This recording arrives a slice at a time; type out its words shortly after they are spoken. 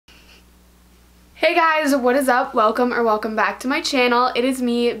Hey guys, what is up? Welcome back to my channel. It is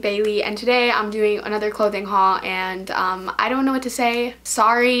me, Bailey, and today I'm doing another clothing haul, and I don't know what to say.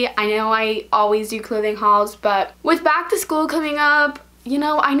 Sorry, I know I always do clothing hauls, but with back to school coming up, you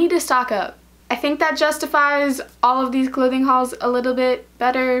know, I need to stock up. I think that justifies all of these clothing hauls a little bit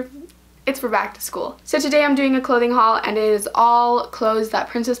better. It's for back to school. So today I'm doing a clothing haul, and it is all clothes that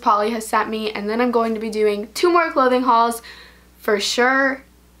Princess Polly has sent me, and then I'm going to be doing 2 more clothing hauls for sure.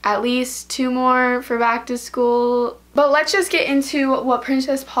 At least 2 more for back to school. But let's just get into what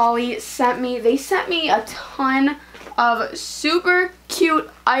Princess Polly sent me. They sent me a ton of super cute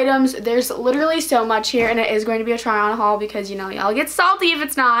items. There's literally so much here, and it is going to be a try on haul because, you know, y'all get salty if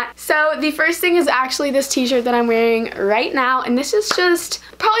it's not. So the first thing is actually this t-shirt that I'm wearing right now, and this is just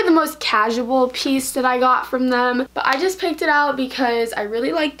probably the most casual piece that I got from them, but I just picked it out because I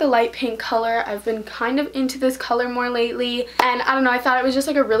really like the light pink color. I've been kind of into this color more lately, and I don't know, I thought it was just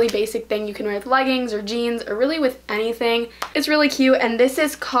like a really basic thing you can wear with leggings or jeans or really with anything. It's really cute, and this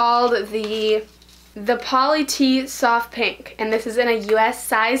is called the Polly T Soft Pink, and this is in a US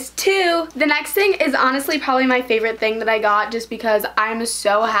size 2. The next thing is honestly probably my favorite thing that I got, just because I'm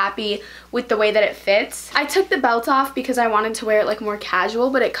so happy with the way that it fits. I took the belt off because I wanted to wear it like more casual,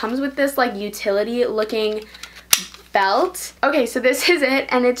 but it comes with this like utility looking belt. Okay, so this is it,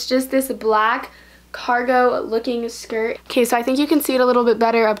 and it's just this black cargo looking skirt. Okay, so I think you can see it a little bit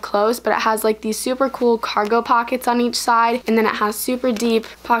better up close, but it has like these super cool cargo pockets on each side, and then it has super deep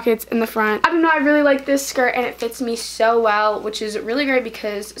pockets in the front. I don't know, I really like this skirt, and it fits me so well, which is really great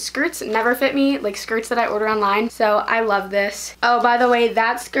because skirts never fit me, like skirts that I order online, so I love this. Oh, by the way,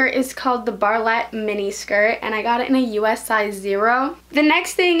 that skirt is called the Barlette mini skirt, and I got it in a US size 0. The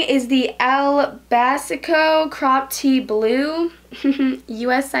next thing is the El Basico crop tee blue.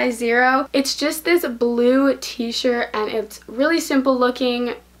 US size 0. It's just this blue t-shirt, and it's really simple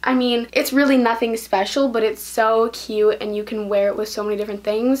looking. I mean, it's really nothing special, but it's so cute, and you can wear it with so many different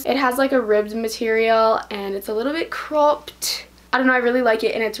things. It has like a ribbed material, and it's a little bit cropped. I don't know, I really like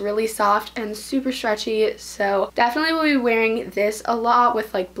it, and it's really soft and super stretchy, so definitely will be wearing this a lot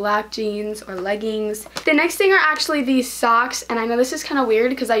with like black jeans or leggings. The next thing are actually these socks, and I know this is kind of weird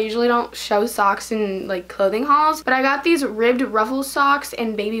because I usually don't show socks in like clothing hauls, but I got these ribbed ruffle socks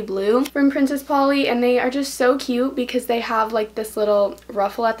in baby blue from Princess Polly, and they are just so cute because they have like this little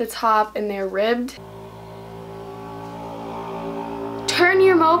ruffle at the top, and they're ribbed. Turn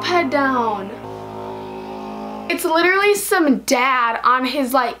your moped down. It's literally some dad on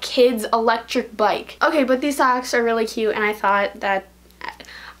his like kid's electric bike. Okay, but these socks are really cute, and I thought that,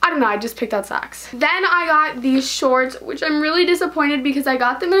 I don't know, I just picked out socks. Then I got these shorts, which I'm really disappointed because I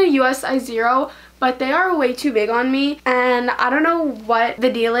got them in a US size 0, but they are way too big on me, and I don't know what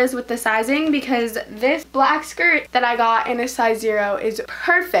the deal is with the sizing because this black skirt that I got in a size 0 is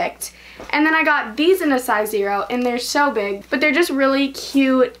perfect. And then I got these in a size 0, and they're so big, but they're just really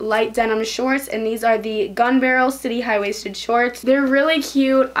cute light denim shorts, and these are the Gun Barrel City high-waisted shorts. They're really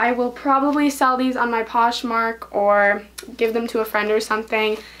cute. I will probably sell these on my Poshmark or give them to a friend or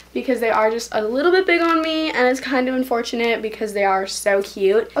something because they are just a little bit big on me, and it's kind of unfortunate because they are so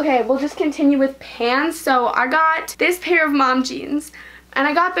cute. Okay, we'll just continue with pants. So I got this pair of mom jeans, and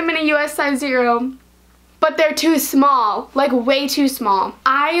I got them in a US size 0. But they're too small, like way too small.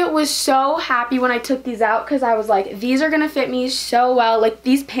 I was so happy when I took these out because I was like, these are gonna fit me so well. Like,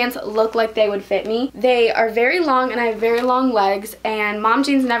 these pants look like they would fit me. They are very long, and I have very long legs, and mom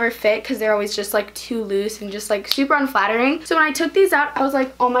jeans never fit because they're always just like too loose and just like super unflattering. So when I took these out, I was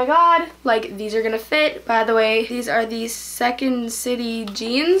like, oh my god, like these are gonna fit. By the way, these are the Second City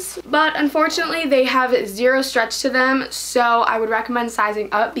jeans, but unfortunately they have 0 stretch to them, so I would recommend sizing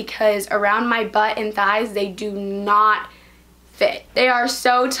up because around my butt and thighs, they do not fit. They are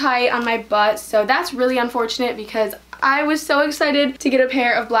so tight on my butt, so that's really unfortunate because I was so excited to get a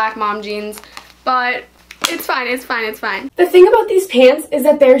pair of black mom jeans, but it's fine, it's fine, it's fine. The thing about these pants is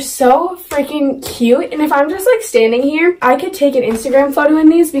that they're so freaking cute, and if I'm just like standing here, I could take an Instagram photo in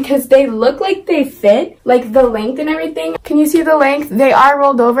these because they look like they fit, like the length and everything. Can you see the length? They are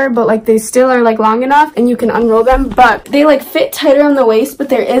rolled over, but like they still are like long enough, and you can unroll them, but they like fit tighter on the waist, but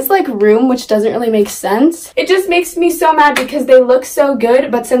there is like room, which doesn't really make sense. It just makes me so mad because they look so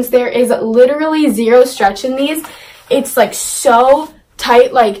good, but since there is literally 0 stretch in these, it's like so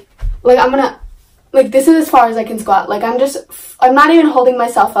tight, like I'm gonna, like, this is as far as I can squat. Like, I'm not even holding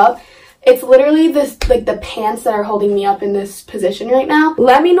myself up. It's literally this, like, the pants that are holding me up in this position right now.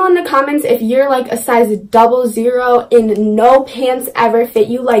 Let me know in the comments if you're like a size 00 and no pants ever fit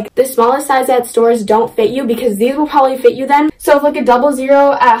you. Like, the smallest size at stores don't fit you because these will probably fit you then. So if like a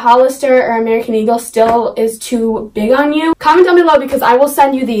 00 at Hollister or American Eagle still is too big on you, comment down below because I will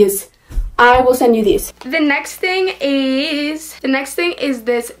send you these. I will send you these. The next thing is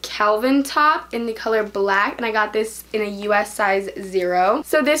this Calvin top in the color black, and I got this in a US size 0.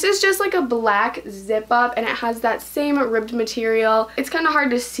 So this is just like a black zip up, and it has that same ribbed material. It's kind of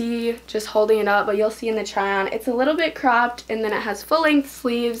hard to see just holding it up, but you'll see in the try on. It's a little bit cropped, and then it has full length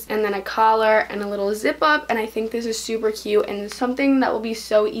sleeves and then a collar and a little zip up, and I think this is super cute and something that will be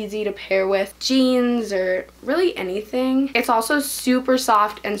so easy to pair with jeans or really anything. It's also super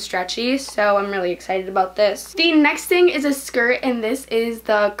soft and stretchy, so I'm really excited about this. The next thing is a skirt, and this is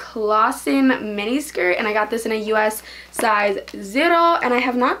the Clausen mini skirt, and I got this in a US size 0, and I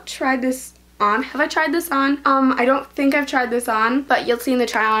have not tried this on. Have I tried this on? I don't think I've tried this on, but you'll see in the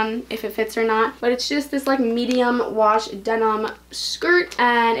try on if it fits or not. But it's just this like medium wash denim skirt,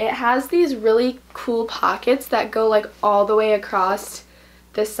 and it has these really cool pockets that go like all the way across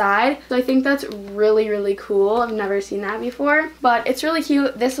the side. So I think that's really, really cool. I've never seen that before, but it's really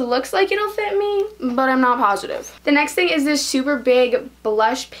cute. This looks like it'll fit me, but I'm not positive. The next thing is this super big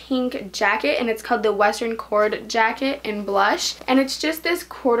blush pink jacket, and it's called the Western Cord jacket in blush, and it's just this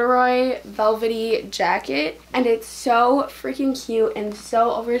corduroy velvety jacket, and it's so freaking cute and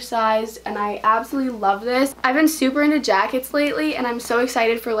so oversized, and I absolutely love this. I've been super into jackets lately, and I'm so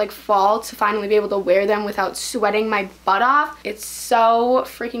excited for like fall to finally be able to wear them without sweating my butt off. It's so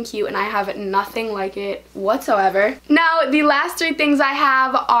freaking cute, and I have nothing like it whatsoever. Now, the last 3 things I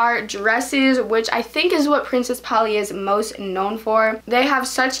have are dresses, which I think is what Princess Polly is most known for. They have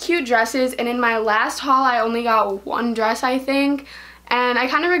such cute dresses, and in my last haul I only got 1 dress, I think, and I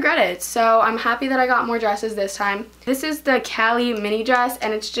kind of regret it, so I'm happy that I got more dresses this time. This is the Cali mini dress,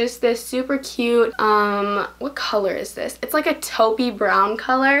 and it's just this super cute, what color is this? It's like a taupey brown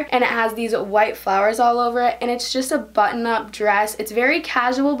color, and it has these white flowers all over it, and it's just a button-up dress. It's very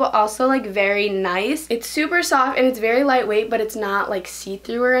casual, but also like very nice. It's super soft, and it's very lightweight, but it's not like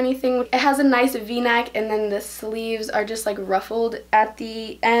see-through or anything. It has a nice v-neck, and then the sleeves are just like ruffled at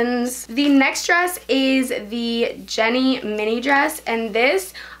the ends. The next dress is the Jenny mini dress, and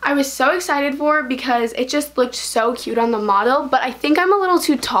this I was so excited for because it just looked so cute on the model, but I think I'm a little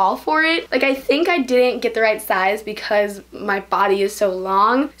too tall for it. Like, I think I didn't get the right size because my body is so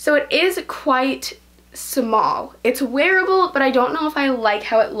long, so it is quite small. It's wearable, but I don't know if I like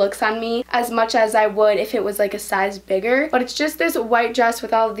how it looks on me as much as I would if it was like a size bigger. But it's just this white dress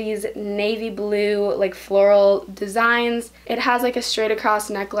with all these navy blue like floral designs. It has like a straight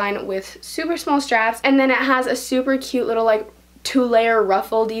across neckline with super small straps, and then it has a super cute little like 2-layer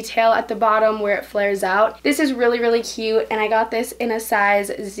ruffle detail at the bottom where it flares out. This is really, really cute, and I got this in a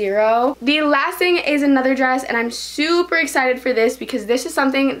size 0. The last thing is another dress, and I'm super excited for this because this is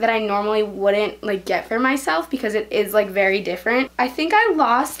something that I normally wouldn't like get for myself because it is like very different. I think I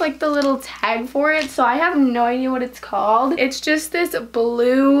lost like the little tag for it, so I have no idea what it's called. It's just this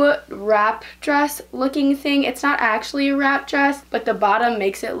blue wrap dress looking thing. It's not actually a wrap dress, but the bottom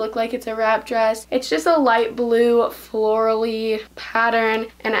makes it look like it's a wrap dress. It's just a light blue florally pattern,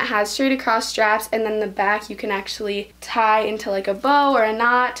 and it has straight across straps, and then the back you can actually tie into like a bow or a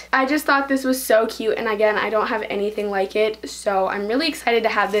knot. I just thought this was so cute, and again, I don't have anything like it, so I'm really excited to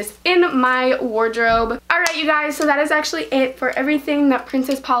have this in my wardrobe. Alright, you guys, so that is actually it for everything that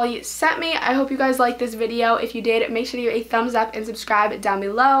Princess Polly sent me. I hope you guys liked this video. If you did, make sure to give it a thumbs up and subscribe down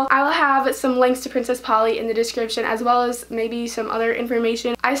below. I will have some links to Princess Polly in the description, as well as maybe some other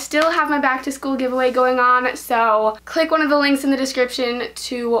information. I still have my back to school giveaway going on, so click one of the links in the description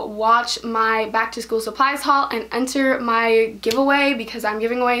to watch my back to school supplies haul and enter my giveaway, because I'm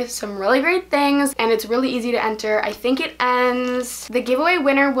giving away some really great things and it's really easy to enter. I think it ends, the giveaway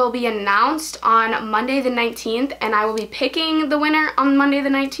winner will be announced on Monday the 19th, and I will be picking the winner on Monday the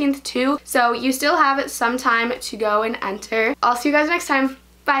 19th too, so you still have some time to go and enter. I'll see you guys next time.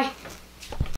 Bye.